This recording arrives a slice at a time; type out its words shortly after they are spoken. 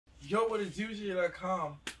Yo, what is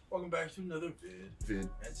Tejidotcom? Welcome back to another vid.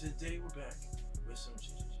 And today we're back with some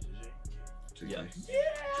JJ. Yeah.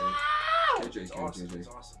 It's awesome. It's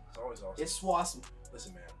awesome. It's always awesome. It's awesome.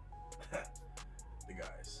 Listen, man. The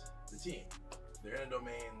guys, the team, they're in a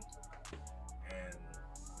domain, and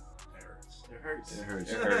it hurts. It hurts. It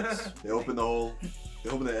hurts. It hurts. They open the hole. They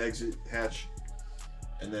open the exit hatch,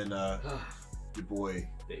 and then your boy.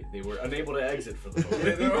 They were unable to exit from the hole.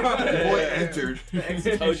 Your boy entered.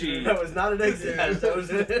 TOJI. That was not an exit hatch. That was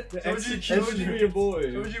the exit for your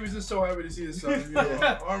boy. TOJI was just so happy to see his son. You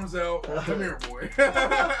know, arms out. Come here, boy.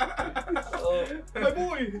 My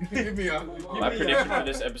boy. Give me a. My prediction for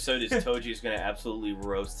this episode is Toji is going to absolutely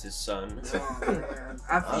roast his son. Oh, man.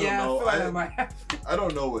 I feel like that might happen. I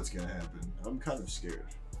don't know what's gonna happen. I'm kind of scared.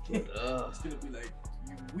 It's gonna be like,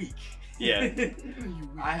 you weak. Yeah. You weak.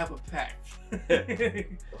 I have a pack.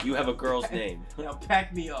 You have a girl's name. Now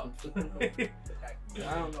pack me up. I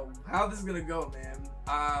don't know how this is gonna go, man.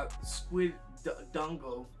 Squid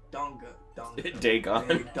Donga. Dagon.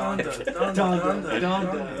 Donda.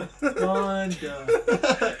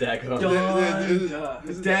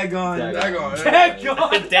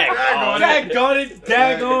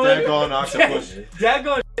 Dagon octopus.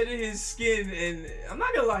 Dagon in his skin, and I'm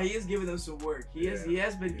not gonna lie, he is giving them some work. He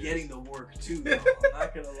has been getting the work too, though. I'm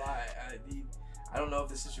not gonna lie. I don't know if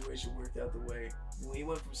the situation worked out the way. When he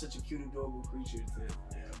went from such a cute, adorable creature to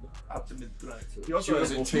Optimus Prime. He also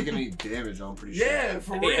hasn't taken any damage, I'm pretty sure. Yeah,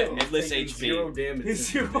 for real. Yeah, needless HP. Zero damage. He's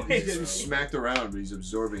He's smacked around, but he's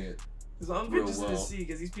absorbing it. So I'm interested to see,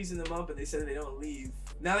 because he's piecing them up and they said they don't leave.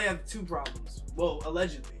 Now they have two problems. Well,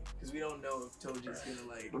 allegedly. Because we don't know if Toji's gonna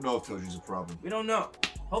like... I don't know if Toji's a problem. We don't know.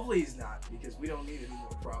 Hopefully he's not, because we don't need any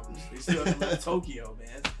more problems. They still haven't left Tokyo,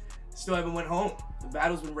 man. Still haven't went home. The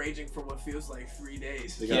battle's been raging for what feels like 3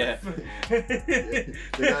 days. They got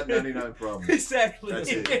 99 problems. Exactly. That's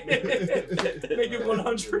it. Make it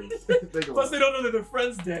 100. Plus they don't know that their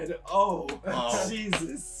friend's dead. Oh.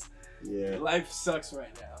 Jesus. Yeah. Life sucks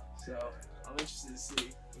right now. So I'm interested to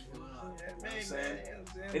see what's going on. You know what I'm saying?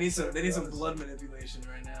 They need some blood manipulation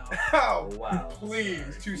right now. Oh, wow.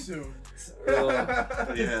 Please, too soon.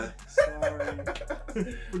 Yeah. Sorry.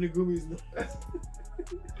 Funagumi's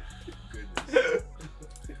Goodness.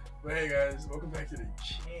 But hey guys, welcome back to the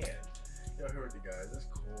channel. Y'all heard the guys. It's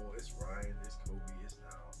Cole, it's Ryan, it's Kobi, it's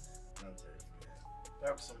Nile. And I'm Teji, man.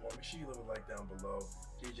 Grab some more. Make sure you leave a like down below.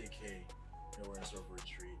 JJK, you know, we're in store for a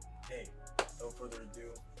treat. Hey, no further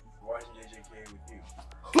ado, we're watching JJK with you.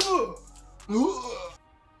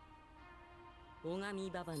 拝み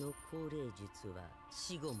ババの高齢術は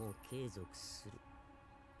死後も継続する。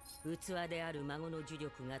器である孫の呪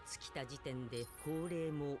力が尽きた時点で高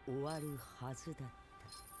齢も終わるはずだった。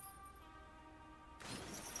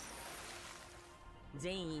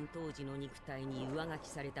全員当時の肉体に上書き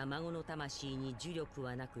された孫の魂に呪力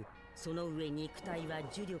はなく、その上肉体は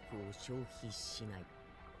呪力を消費しない。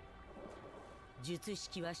術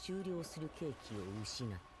式は終了する契機を失っ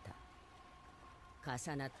た。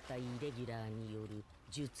重なったイレギュラーによる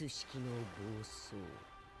術式の暴走。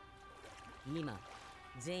今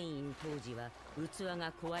全員当時は器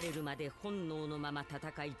が壊れるまで本能のまま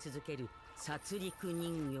戦い続ける殺戮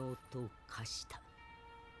人形と化した。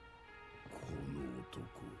この男、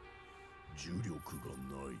呪力が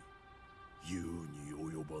ない。言うに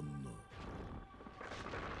及ばんな。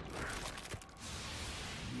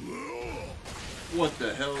What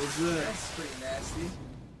the hell is that? That's pretty nasty.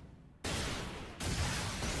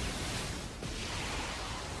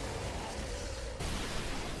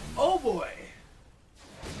 Oh boy!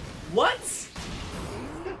 What?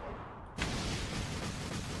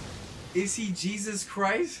 Is he Jesus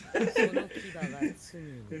Christ?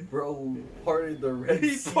 Bro parted the Red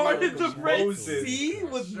He Sea. parted the Red Moses. Sea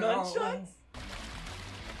with nunchucks?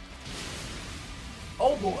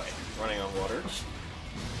 Oh boy. Running on water.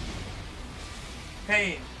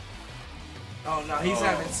 Pain. Oh no, he's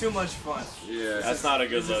having too much fun. Yeah. That's not a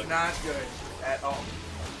good This look. is not good at all.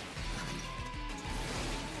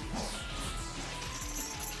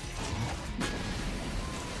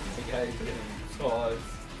 The guy's getting tossed.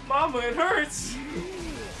 Mama, it hurts!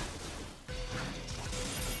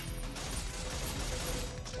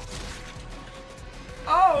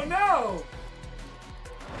 Oh no!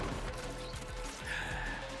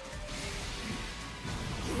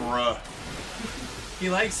 Bruh. He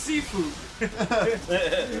likes seafood.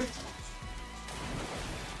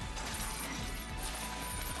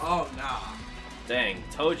 Oh nah. Dang,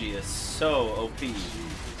 Toji is so OP.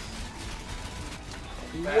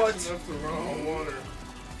 What? Fast enough to run on water.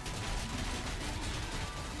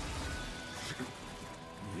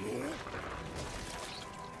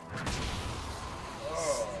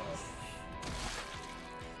 Oh.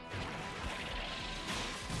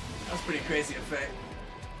 That's pretty crazy effect.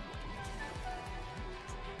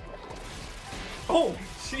 Oh,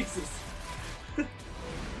 Jesus.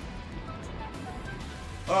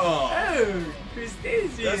 Oh, Oh,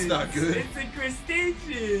 crustacean. That's not good. It's a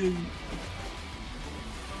crustacean.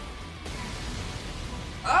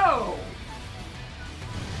 Oh.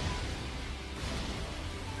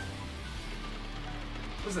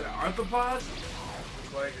 Was it an arthropod?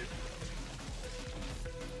 Looks like it.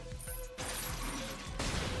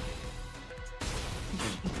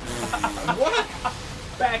 what?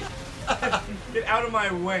 Back. Get out of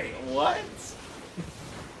my way. What?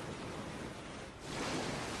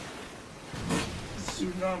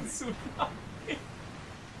 Tsunami.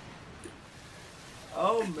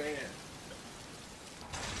 Oh man.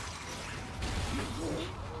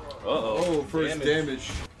 Oh, first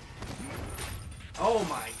damage. Oh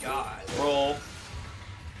my god. Roll.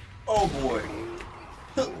 Oh boy.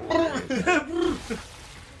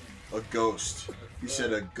 A ghost. He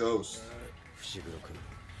said a ghost.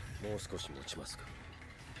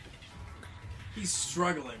 He's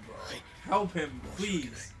struggling, bro. Help him,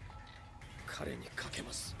 please.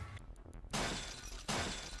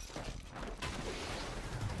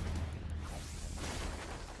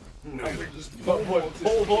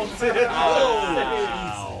 Hold on.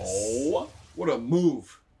 Ow. What a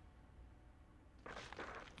move.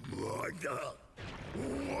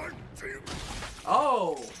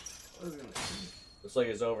 Oh. Looks like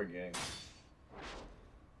it's over, gang.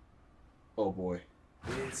 Oh boy.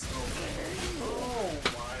 It's over. Oh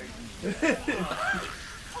my.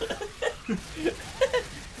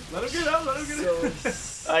 Let him get up. Let him get up.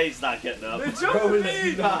 Oh, he's not getting up. They're jumping Bro, me.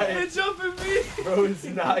 it's not. They're jumping me. Bro is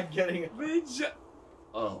not getting. They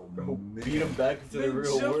Oh Bro, man. beat him back into the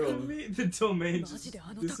real world. me. The domain マジ just で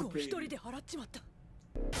あのタコを一人 dissipated. で払っちまった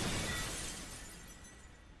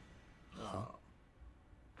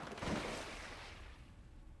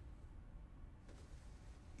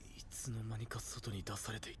いつの間にか外に出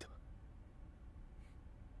されていた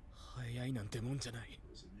早いなんてもんじゃない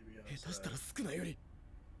下手したら少ないより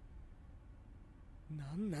な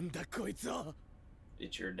んなんだこいつは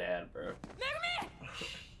It's your dad, bro.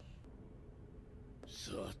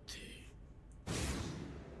 さて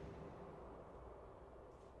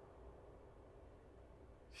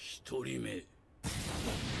一人目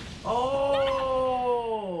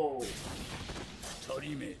Oh. 二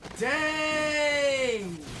人目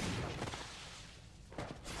Dang.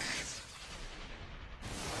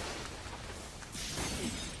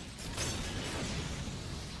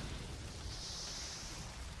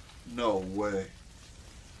 No way.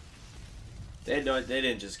 They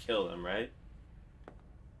didn't just kill him, right?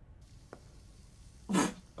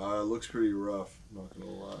 It looks pretty rough, not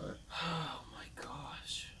gonna lie. Oh my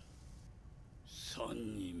gosh. 三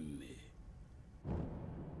人目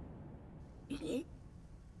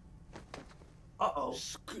Uh-oh.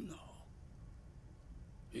 少な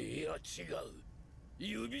いや違う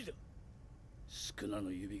指だ少な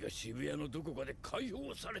の指が渋谷のどこかで解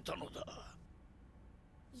放されたのだ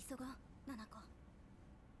急ごう七子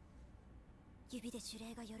指で指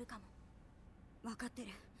令が寄るかも分かってる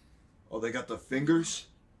Oh, they got the fingers?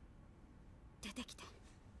 出てきて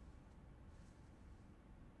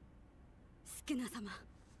少な様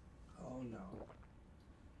Oh no.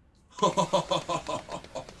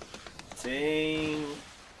 Dang.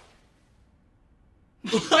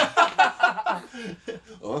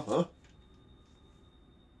 Uh-huh.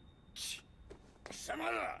 貴様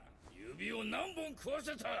ら指を何本食わ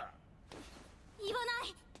せた言わな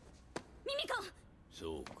いミミコ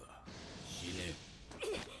そうか死ね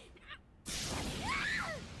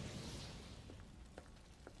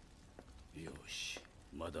よし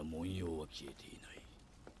まだ文様は消えていない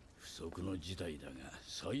不測の事態だが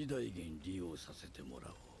最大限利用させてもら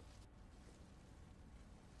おう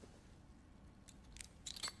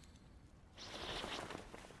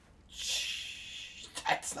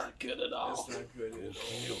That's not good at all. That's not good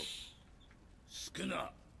at all. 少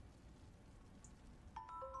な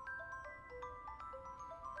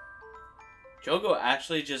Jogo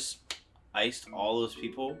actually just iced all those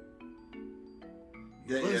people.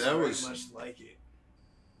 Yeah, Looks that very was much like it.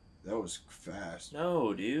 fast.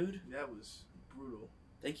 No, dude. That was brutal.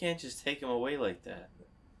 They can't just take him away like that.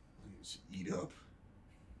 Just eat up.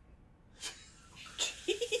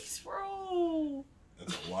 Jeez, bro.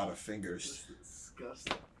 That's a lot of fingers. It's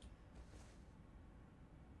disgusting.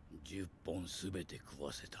 10本すべて食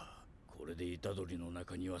わせたこれで虎杖の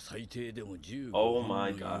中には最低でも15 Oh 本の my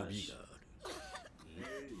指 gosh. があ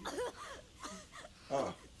る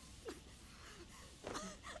Oh.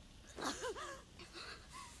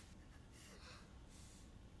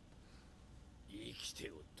 生きて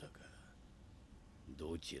おったか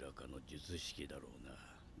どちらかの術式だろうな。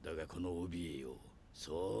だがこの怯えを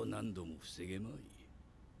そう何度も防げまい。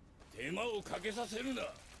手間をかけさせるな。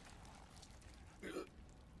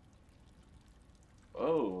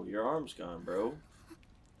 Oh, your arm's gone, bro.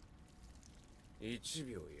 1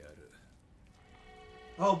秒やる。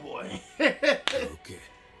 Oh boy. OK。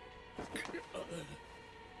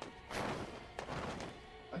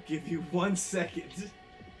 I'll give you 1 second.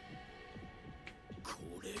 こ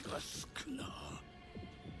れが少な。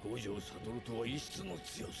五条悟とは異質の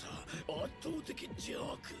強さ、圧倒的邪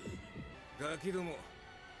悪。ガキども、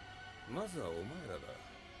まずはお前らだ。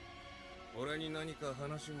俺に何か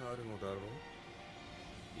話があるのだろう。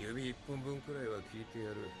指1本分くらいは聞いてや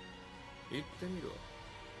る。言ってみろ。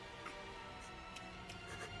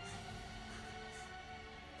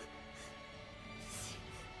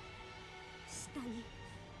下に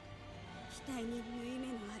額に縫い目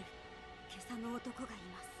のある今朝の男がい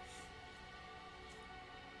ます。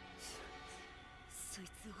そいつ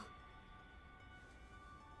を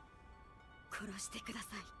殺してくだ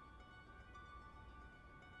さい。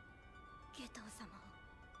ゲトウ様を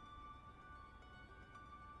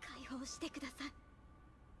解放してください。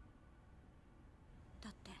だ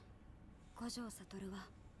って五条悟は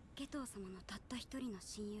ゲトウ様のたった一人の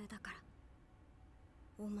親友だから。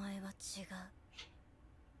お前は違う。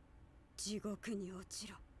地獄に落ち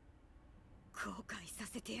ろ。後悔さ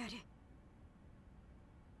せてやる。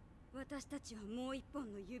私たちはもう一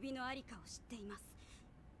本の指のありかを知っています。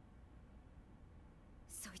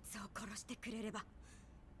そいつを殺してくれれば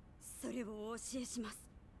それをお教えします。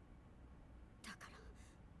だか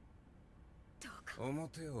らどうか。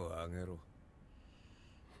表を上げろ。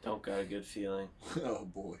 Don't got a good feeling. Oh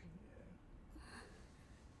boy.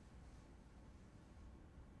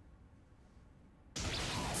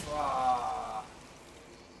 Ah.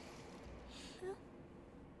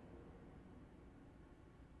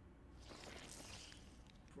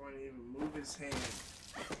 Before he even move his hand.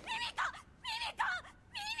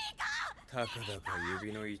 たかだか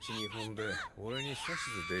指の1、2本で俺に指図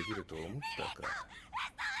できると思ったか。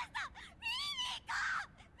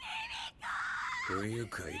不愉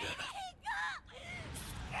快だ。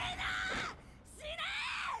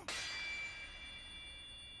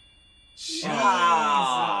 Jesus.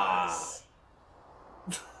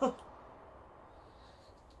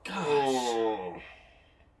 Oh.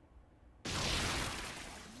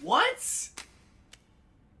 What?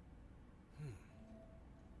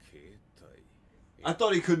 携帯。 I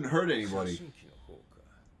thought he couldn't hurt anybody. 写真機の方か。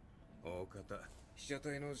大方、被写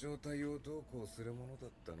体の状態をどうこうするものだっ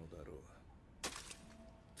たのだろう。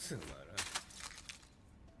つまらん。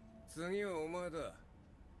次はお前だ。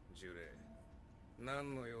呪霊。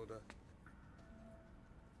何の用だ。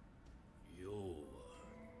用は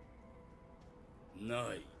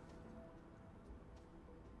ない。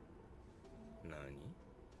何？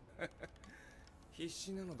必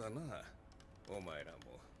死なのだな、お前ら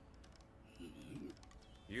も。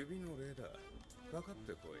指の霊だ。かかっ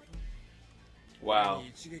てこい。 Wow.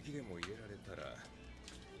 一撃でも入れられたら、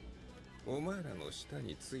お前らの下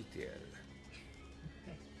についてやる。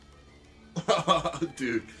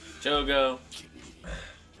 Dude. Jogo.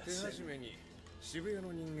 手始めに渋谷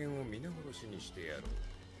の人間を皆殺しにしてやろう。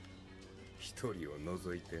一人を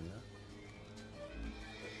除いてな。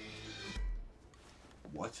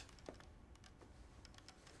 What?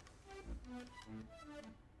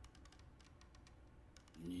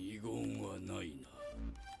 二言はないな。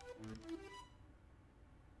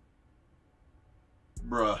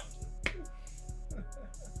 Bruh.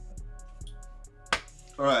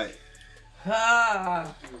 Alright.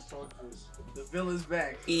 Ah, the villain's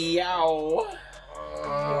back. Yow.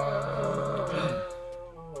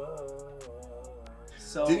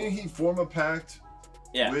 So Didn't he form a pact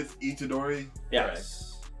Yeah. with Itadori?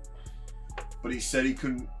 Yes. But he said he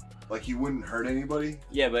couldn't, like he wouldn't hurt anybody?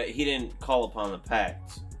 Yeah, but he didn't call upon the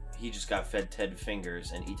pact. He just got fed 10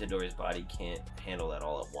 fingers, and Itadori's body can't handle that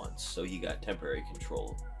all at once, so he got temporary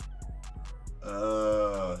control.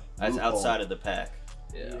 That's loophole. outside of the pack.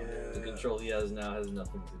 Yeah. The control he has now has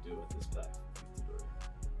nothing to do with this pack.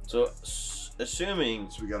 So, assuming,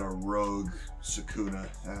 So we got a rogue Sukuna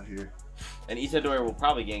out here. and Itadori will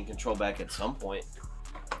probably gain control back at some point.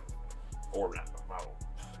 Or not.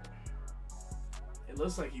 it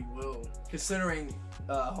looks like he will, considering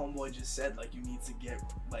Homeboy just said like you need to get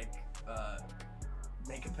like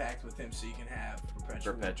make a pact with him so you can have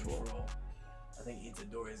perpetual control. I think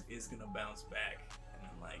Itadori is gonna bounce back, and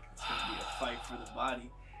then, like it's gonna be a fight for the body.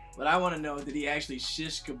 But I want to know, did he actually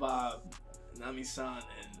shish kebab Nami-san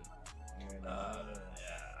and yeah,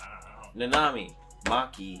 I don't know. Nanami,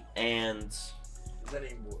 Maki, and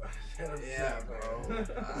Zenny boy. Yeah, bro.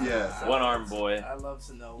 Yeah. One arm boy. I love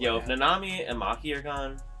to know. Yo, what if happened. Nanami and Maki are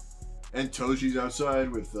gone, And Toji's outside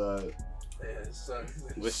with Yeah, son.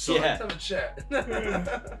 yeah. Let's have a chat.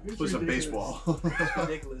 with some baseball. It's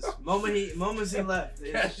ridiculous. Moments he left.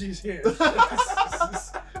 Yeah, she's here.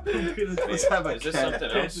 Let's have a Is this cat.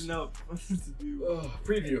 something else?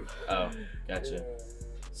 Preview. Oh, gotcha.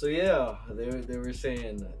 So yeah, they were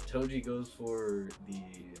saying Toji goes for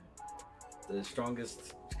the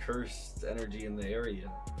strongest cursed energy in the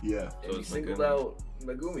area. Yeah. And So he it's singled Megumi. out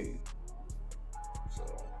Megumi.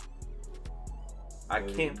 So I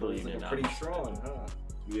can't believe like it. pretty strong, huh?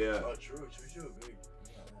 Yeah. Oh, true. Big.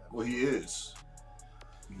 Well, he is.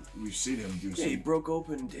 We've seen him do Yeah, he some. broke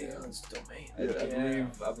open Damon's domain.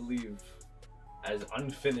 I believe, as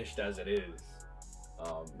unfinished as it is,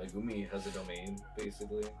 Megumi has a domain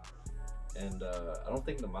basically, and I don't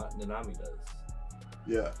think Nanami does.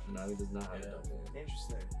 Yeah. Nanami does not have a domain.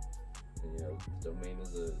 Interesting. And, you know, the domain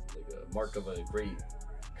is a mark of a great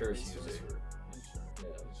curse user.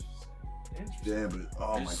 Yeah. Interesting. Damn, but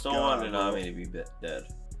oh I my just don't god. want Nanami to be dead.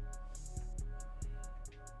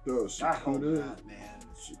 Bro, I hope Sukuna. not, man.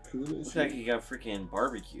 Sukuna. Looks like he got freaking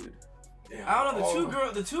barbecued. I don't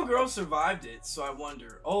know. The two girls survived it, so I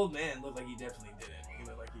wonder. Old man looked like he definitely didn't. He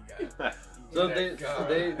looked like he got. So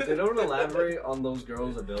they don't elaborate on those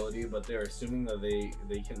girls' ability, but they're assuming that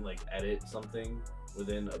they can like edit something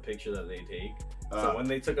within a picture that they take. So when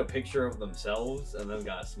they took a picture of themselves and then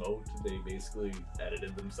got smoked, they basically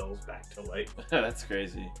edited themselves back to life. That's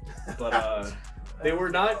crazy. But they were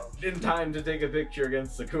not in time to take a picture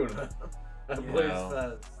against Sukuna. That plays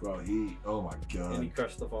fast. Bro, he. Oh my god. And he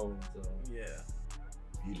crushed the phone. So. Yeah.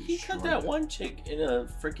 He cut that one chick in a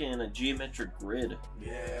freaking geometric grid.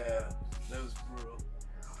 Yeah. That was brutal.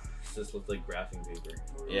 It just looked like graphing paper.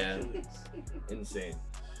 Yeah. Insane.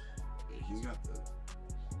 Yeah, he's got the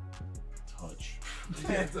touch.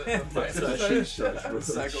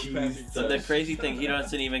 Psychopathic. So the crazy thing, he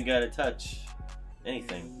doesn't even gotta touch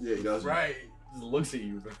anything. Yeah, he doesn't. Right. Just looks at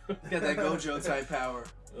you, bro. Got that Gojo type power.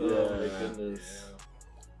 Oh my goodness.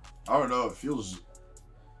 I don't know. It feels.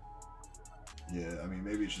 Yeah, I mean,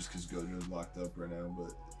 maybe it's just because Gojo's locked up right now,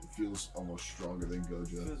 but it feels almost stronger than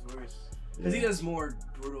Gojo. It was worse. Because he does more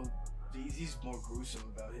brutal. He's more gruesome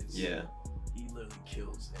about his. Yeah. He literally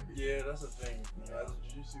kills everything. Yeah, that's the thing. You know, as a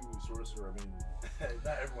Jujutsu sorcerer, I mean,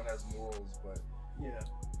 not everyone has morals, but Yeah.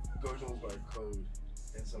 Gojo's by code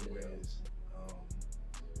in some ways.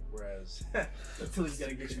 Whereas Until he's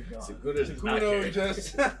gotta get you gone. Sukuna does not care. Sukuna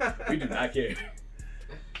just We do not care.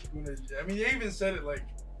 Sukuna, I mean, they even said it like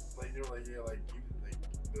they were like, yeah, like even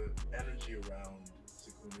like the energy around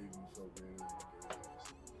Sukuna even felt really good.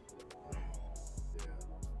 Yeah,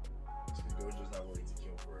 because Gojo's not willing to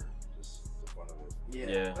kill for just the fun of it.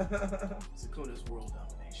 Yeah. Sukuna's world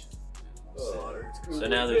domination. Slaughter. So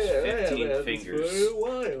now there's 15 fingers.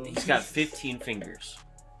 He's got 15 fingers.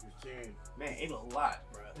 15. Man, ate a lot,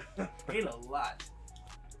 bro. Ate a lot.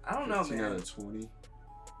 I don't know, 15 man. out of 20,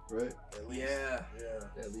 right? At least. Yeah.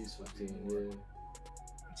 Yeah. At least 15, yeah.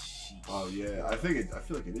 Sheesh. Oh yeah, I feel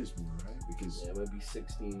like it is more, right? Because Yeah, it might be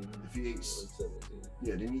 16. if he ate, or 17.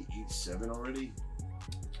 yeah, didn't he eat 7 already?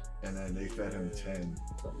 And then they fed him 10,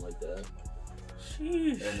 Something like that.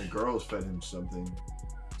 Sheesh. and the girls fed him something,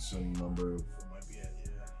 some number of. That might be it.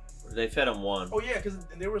 Yeah. They fed him one. Oh yeah, because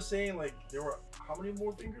they were saying like there were how many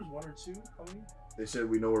more fingers? 1 or 2? How many? They said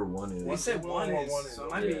we know where 1 is. They said one is, one is, so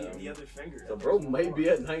it might yeah. be the other finger. So bro might be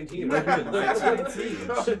at 19. He might be at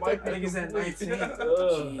 19. I think it's at 19.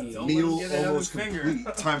 Don't let him Meal get that other almost finger.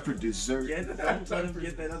 complete. Time for dessert. Don't let him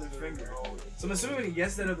get that other finger. So I'm assuming when he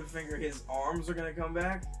gets that other finger, his arms are gonna come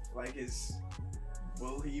back. Like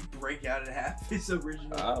will he break out in half his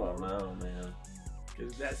original? I don't know, man.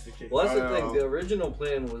 Because that's the case. Well, that's the thing. The original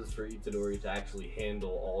plan was for Itadori to actually handle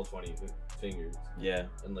all 20 fingers Yeah.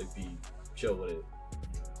 and like be chill with it.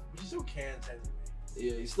 But you still can technically.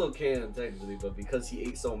 Yeah, he still can technically, but because he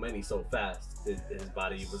ate so many so fast, his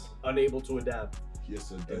body was unable to adapt. He has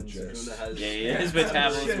to And digest. Sukuna has Yeah, his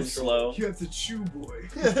metabolism was slow. You have to chew, boy.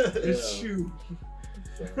 Yeah. Chew.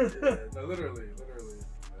 So, Yeah, no, literally.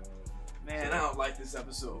 Man, I don't like this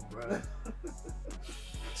episode, bro.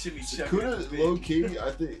 Should be checking. Sukuna, low key,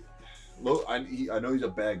 I think. I know he's a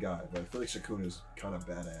bad guy, but I feel like Sukuna's kind of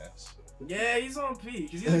badass. Yeah, he's on P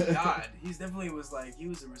because he's a god. He's definitely was like he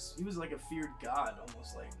was like a feared god,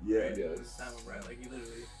 almost like Yeah. this time around. Like he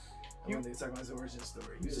literally. When they talk about his origin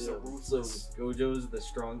story, he was just a so ruthless. Gojo's the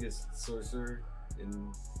strongest sorcerer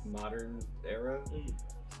in modern era.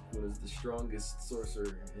 He was the strongest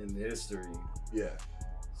sorcerer in history. Yeah.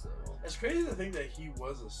 So It's crazy to think that he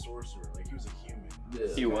was a sorcerer. Like he was a human.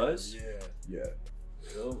 yeah. He was? Yeah. Yeah.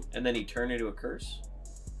 And then he turned into a curse?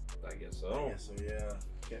 I guess I so. guess so, yeah.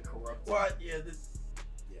 Get corrupted. What? Yeah,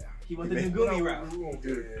 He went He the made- Nagumi route.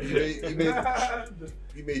 Dude,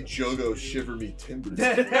 he made Jogo shiver me timbers.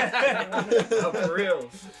 Oh, for real.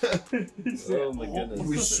 Oh my He goodness.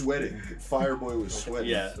 was sweating. Fireboy was sweating.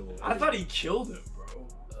 Yeah. I thought he killed him, bro.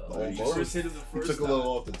 Almost. He just hit him the He first took a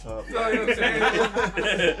little off the top. No, you know what I'm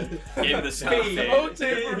saying? Gave him the sound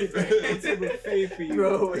Hey, fade.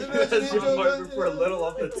 Bro, you just marked for a little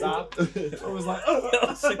off the top. I was like,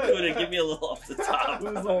 oh. Sakura, give me a little off the top.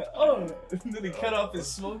 I was like, oh. And then he cut off his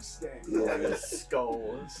smokestack.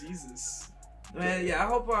 Skull. Jesus. Man, yeah, I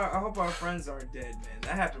hope our friends aren't dead, man.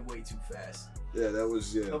 That happened way too fast. Yeah, that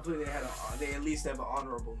was Hopefully they at least have an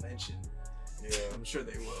honorable mention. Yeah. I'm sure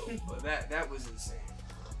they will. But that was insane.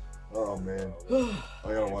 Oh man,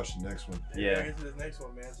 I gotta watch the next one. Yeah. We're into this next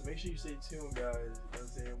one, man. So make sure you stay tuned, guys. You know what I'm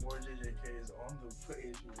saying? More JJK is on the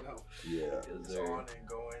page. You know, Yeah. it's on and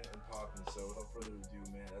going and popping. So without further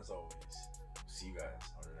ado, man, as always, see you guys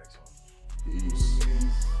on the next one. Peace.